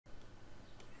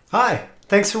Hi,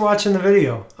 thanks for watching the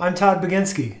video. I'm Todd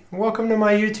Baginski, and welcome to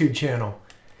my YouTube channel.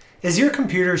 Is your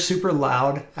computer super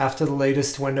loud after the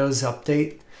latest Windows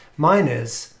update? Mine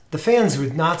is. The fans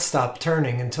would not stop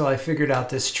turning until I figured out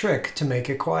this trick to make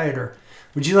it quieter.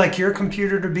 Would you like your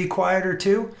computer to be quieter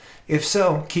too? If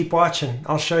so, keep watching.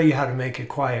 I'll show you how to make it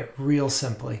quiet real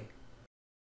simply.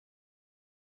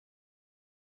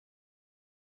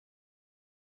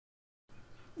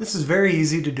 This is very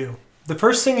easy to do. The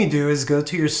first thing you do is go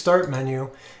to your Start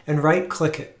menu and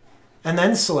right-click it, and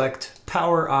then select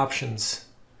Power Options.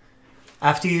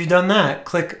 After you've done that,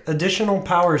 click Additional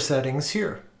Power Settings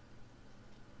here.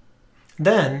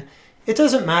 Then, it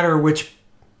doesn't matter which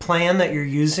plan that you're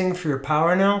using for your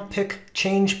power now, pick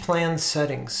Change Plan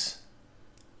Settings.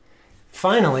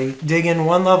 Finally, dig in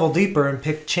one level deeper and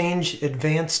pick Change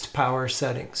Advanced Power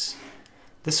Settings.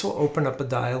 This will open up a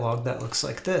dialog that looks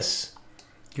like this.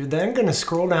 You're then going to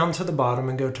scroll down to the bottom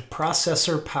and go to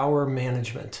Processor Power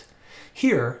Management.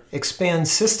 Here, expand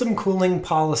System Cooling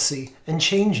Policy and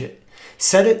change it.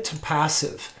 Set it to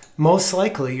passive. Most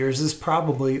likely yours is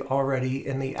probably already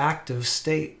in the active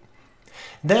state.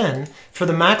 Then, for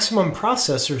the maximum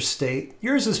processor state,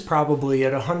 yours is probably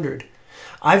at 100.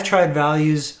 I've tried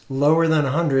values lower than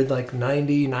 100, like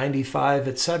 90, 95,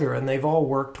 etc., and they've all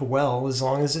worked well as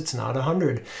long as it's not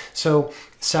 100. So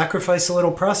sacrifice a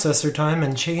little processor time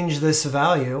and change this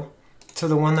value to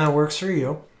the one that works for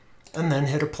you, and then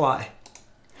hit apply.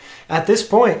 At this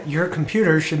point, your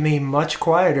computer should be much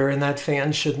quieter and that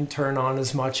fan shouldn't turn on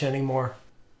as much anymore.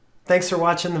 Thanks for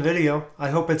watching the video. I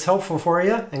hope it's helpful for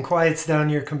you and quiets down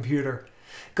your computer.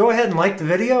 Go ahead and like the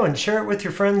video and share it with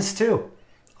your friends too.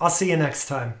 I'll see you next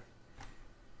time.